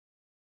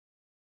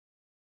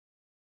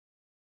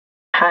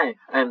Hi,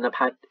 I'm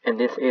Napat, and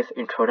this is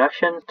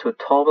Introduction to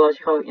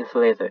Topological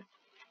Insulator.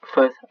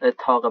 First, let's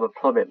talk about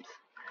problems.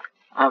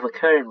 Our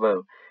current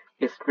world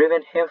is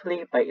driven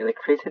heavily by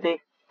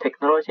electricity,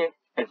 technology,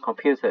 and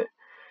computers.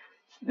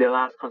 The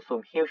last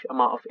consume huge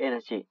amount of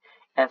energy,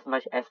 as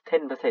much as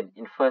 10%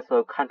 in first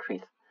world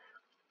countries.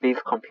 These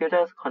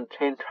computers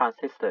contain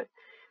transistors,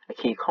 a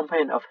key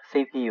component of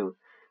CPU,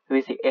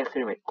 which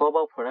estimate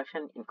global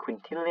production in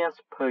quintillions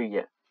per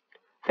year.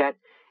 That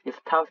is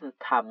 1,000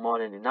 times more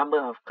than the number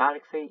of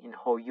galaxies in the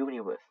whole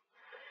universe.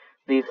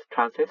 These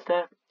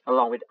transistors,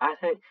 along with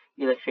other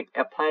electric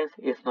appliances,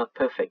 is not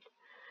perfect.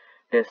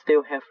 They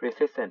still have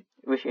resistance,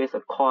 which is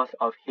a cause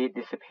of heat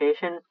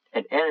dissipation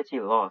and energy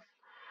loss.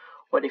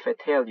 What if I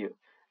tell you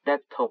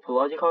that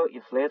topological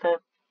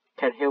insulator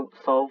can help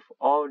solve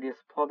all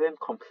these problems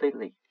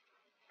completely?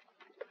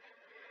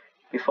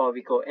 Before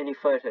we go any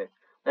further,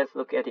 let's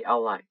look at the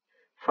outline.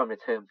 From the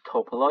term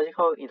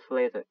topological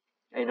insulator,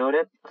 I know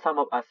that some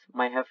of us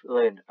might have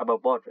learned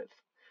about both words.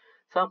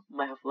 Some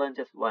might have learned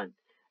just one,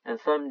 and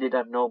some did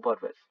not know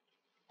both words.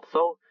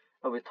 So,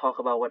 I will talk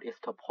about what is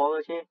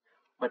topology,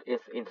 what is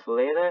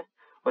insulator,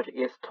 what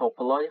is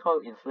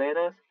topological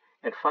insulators,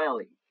 and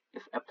finally,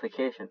 its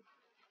application.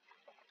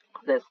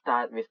 Let's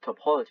start with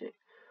topology.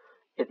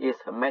 It is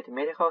a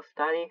mathematical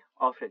study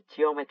of the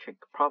geometric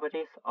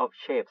properties of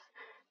shapes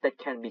that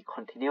can be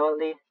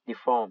continually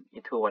deformed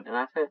into one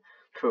another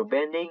through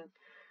bending,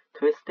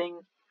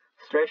 twisting,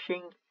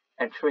 stretching,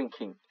 and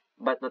shrinking,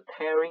 but not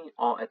tearing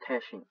or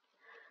attaching.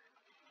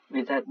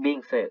 With that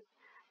being said,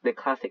 the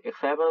classic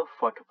example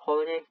for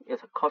topology is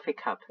a coffee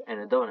cup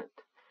and a donut.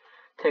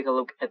 Take a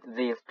look at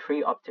these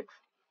three objects.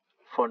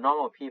 For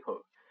normal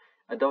people,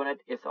 a donut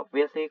is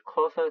obviously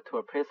closer to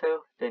a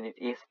pretzel than it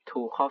is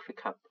to a coffee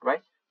cup,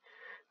 right?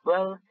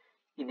 Well,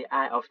 in the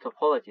eye of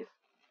topologists,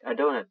 a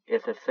donut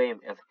is the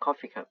same as a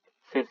coffee cup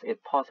since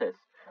it possesses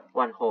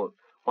one hole,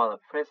 while a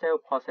pretzel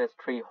possesses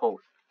three holes.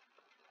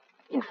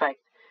 In fact,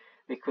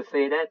 we could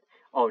say that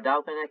all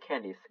Dalgona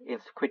candies in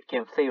Squid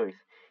Game series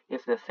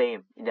is the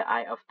same in the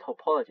eye of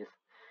topologists,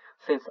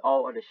 since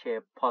all of the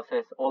shapes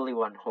possess only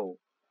one hole.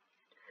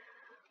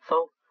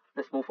 So,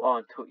 let's move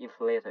on to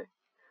insulator.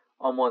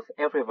 Almost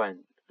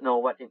everyone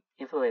knows what an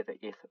insulator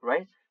is,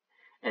 right?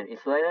 An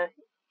insulator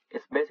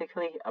is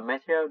basically a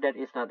material that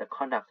is not a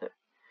conductor.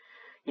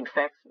 In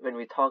fact, when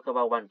we talk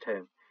about one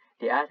term,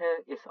 the other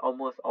is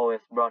almost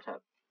always brought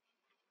up.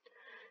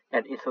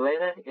 An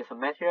insulator is a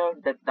material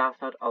that does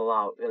not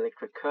allow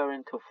electric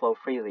current to flow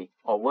freely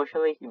or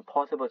virtually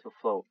impossible to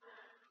flow,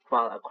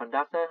 while a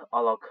conductor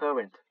allows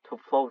current to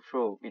flow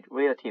through with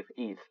relative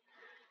ease.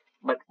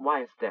 But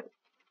why is that?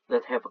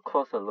 Let's have a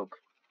closer look.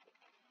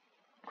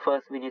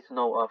 First, we need to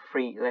know a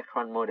free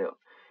electron model.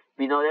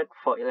 We know that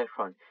for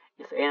electron,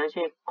 its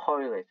energy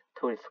correlates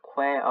to the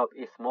square of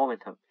its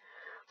momentum.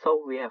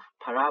 So we have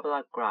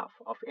parabola graph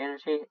of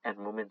energy and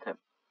momentum.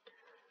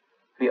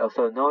 We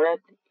also know that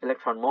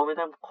electron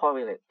momentum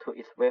correlates to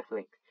its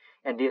wavelength,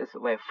 and this is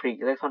where free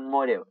electron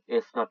model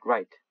is not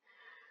right.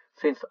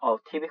 Since our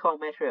typical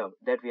material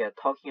that we are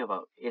talking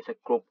about is a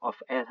group of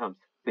atoms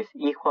with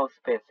equal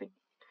spacing,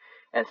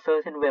 at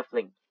certain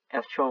wavelength,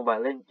 as shown by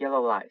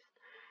yellow lines,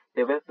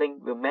 the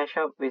wavelength will match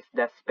up with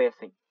that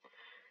spacing.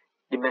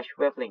 The matched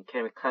wavelength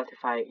can be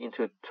classified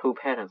into two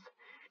patterns: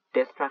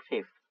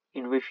 destructive,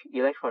 in which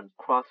electrons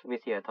cross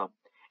with the atom,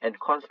 and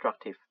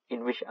constructive,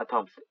 in which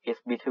atoms is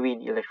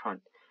between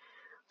electrons.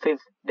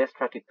 Since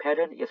destructive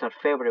pattern is not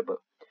favorable,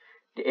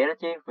 the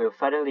energy will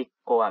suddenly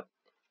go up,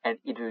 and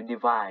it will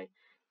divide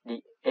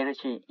the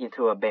energy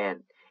into a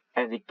band,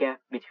 and the gap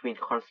between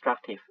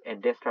constructive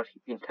and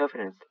destructive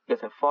interference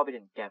is a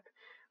forbidden gap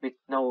with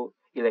no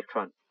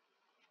electron.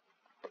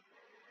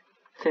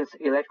 Since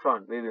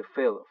electron will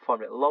fill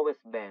from the lowest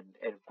band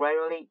and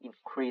gradually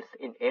increase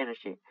in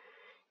energy,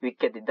 we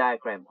get the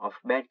diagram of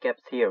band gap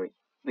theory,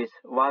 with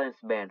valence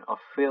band of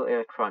filled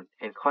electron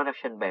and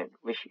conduction band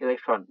which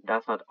electron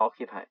does not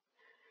occupy.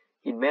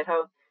 In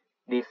metal,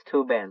 these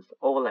two bands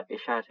overlap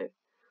each other,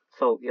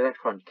 so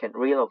electron can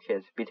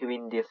relocate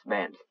between these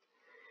bands.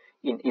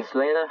 In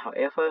insulator,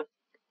 however,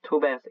 two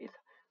bands is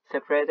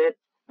separated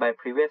by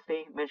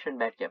previously mentioned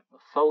band gap,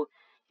 so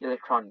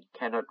electron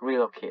cannot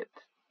relocate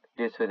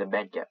due to the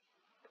band gap.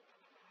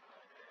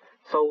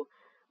 So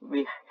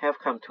we have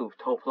come to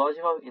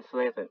topological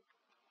insulator.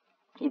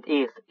 It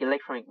is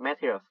electronic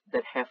materials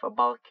that have a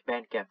bulk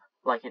band gap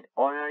like an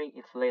ordinary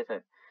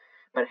insulator,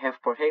 but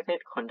have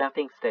protected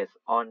conducting states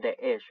on the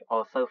edge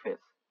or surface.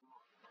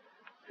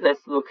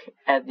 Let's look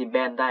at the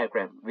band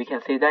diagram. We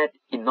can see that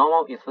in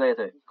normal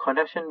insulator,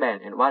 conduction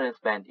band and valence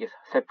band is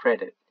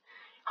separated.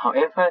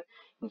 However,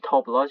 in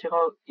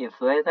topological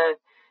insulator,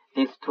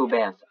 these two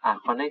bands are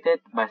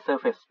connected by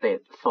surface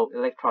state, so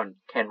electron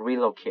can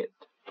relocate.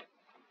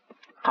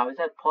 How is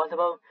that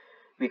possible?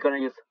 We're going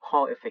to use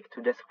Hall effect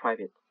to describe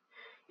it.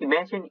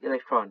 Imagine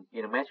electron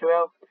in a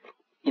material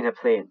in a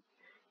plane.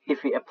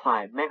 If we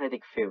apply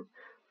magnetic field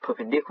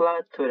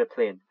perpendicular to the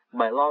plane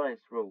by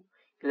Lorentz rule,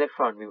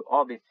 electrons will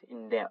orbit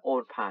in their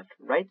own path,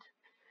 right?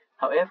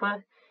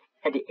 However,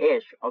 at the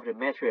edge of the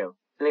material,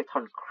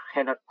 electron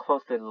cannot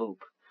close the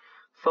loop,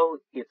 so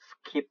it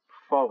skips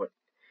forward.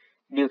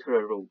 Due to the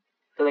rule,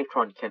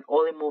 electron can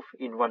only move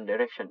in one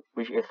direction,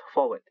 which is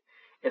forward,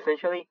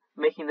 essentially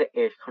making the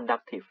edge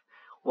conductive,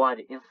 while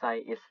the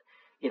inside is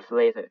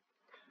insulated.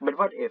 But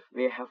what if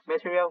we have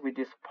material with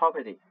this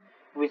property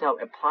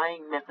without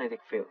applying magnetic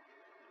field?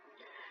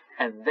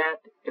 And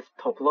that is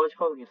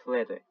topological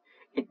insulator.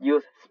 It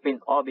uses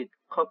spin-orbit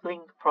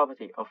coupling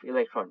property of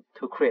electron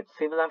to create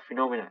similar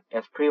phenomena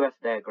as previous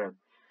diagram,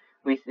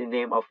 with the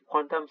name of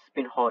quantum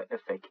spin Hall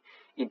effect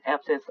in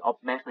absence of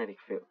magnetic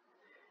field.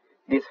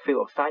 This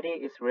field of study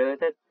is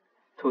related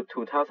to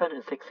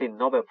 2016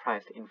 Nobel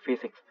Prize in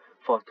Physics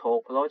for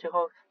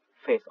topological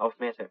phase of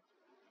matter.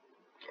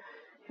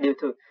 Due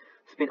to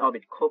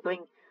spin-orbit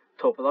coupling,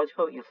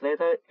 topological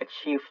insulator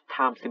achieve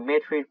time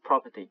symmetry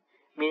property,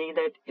 meaning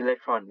that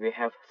electron will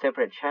have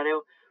separate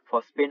channels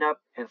for spin up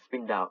and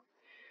spin down.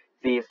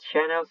 These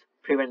channels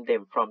prevent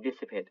them from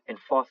dissipate and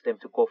force them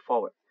to go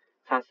forward.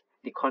 Thus,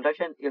 the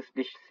conduction is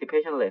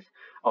dissipationless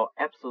or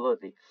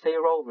absolutely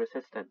zero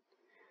resistance.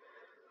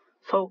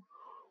 So,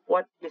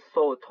 what is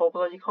so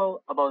topological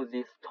about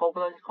this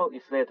topological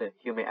insulator,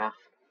 you may ask?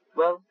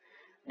 Well,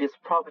 this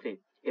property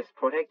is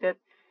protected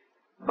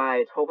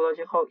by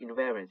topological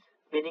invariance,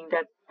 meaning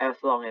that as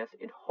long as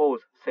it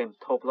holds same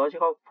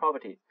topological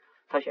property,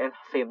 such as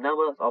same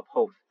numbers of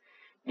holes,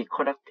 the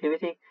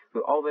conductivity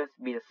will always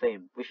be the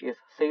same, which is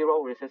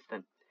zero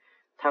resistance.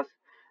 Thus,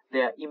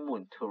 they are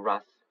immune to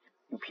rust,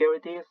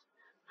 impurities,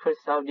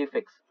 crystal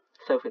defects,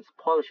 surface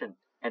pollution,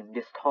 and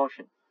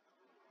distortion.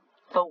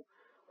 So,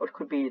 what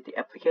could be the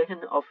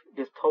application of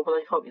this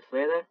topological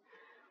insulator?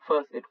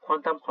 First is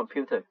quantum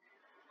computer.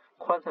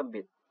 Quantum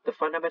bit, the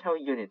fundamental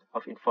unit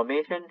of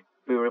information,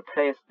 will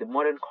replace the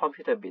modern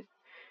computer bit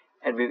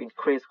and will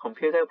increase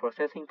computer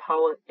processing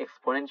power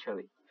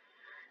exponentially.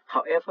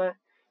 However,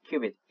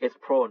 qubit is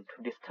prone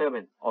to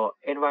disturbance or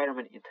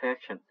environment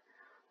interaction.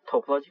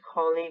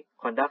 Topologically,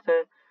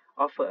 conductor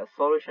offer a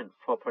solution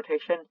for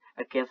protection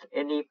against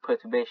any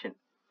perturbation.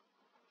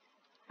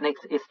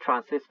 Next is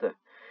transistor.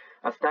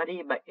 A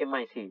study by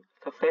MIT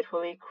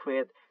successfully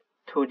created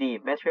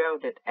 2D material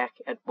that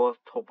act as both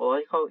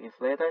topological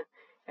insulator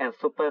and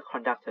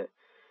superconductor,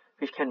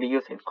 which can be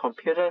used in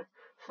computer,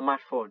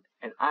 smartphone,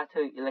 and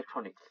other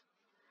electronics.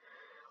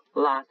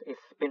 Last is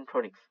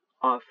spintronics,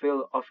 or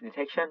field of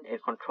detection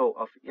and control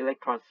of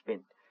electron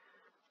spin.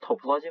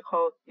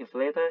 Topological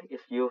insulator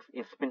is used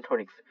in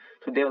spintronics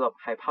to develop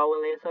high-power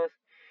lasers,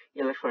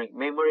 electronic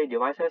memory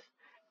devices,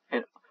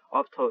 and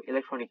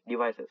optoelectronic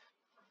devices.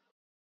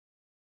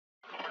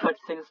 But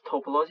since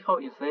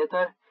topological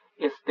insulator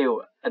is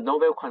still a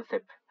novel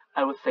concept,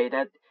 I would say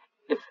that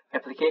its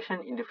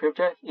application in the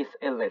future is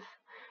endless,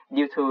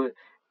 due to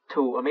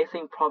two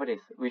amazing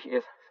properties, which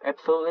is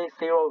absolutely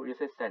zero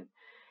resistance,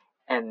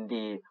 and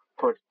the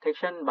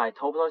protection by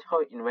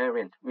topological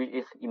invariant, which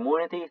is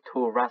immunity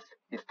to rust,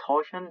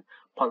 distortion,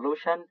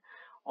 pollution,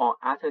 or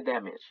other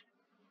damage.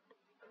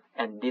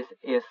 And this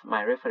is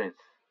my reference.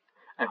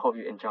 I hope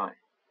you enjoy.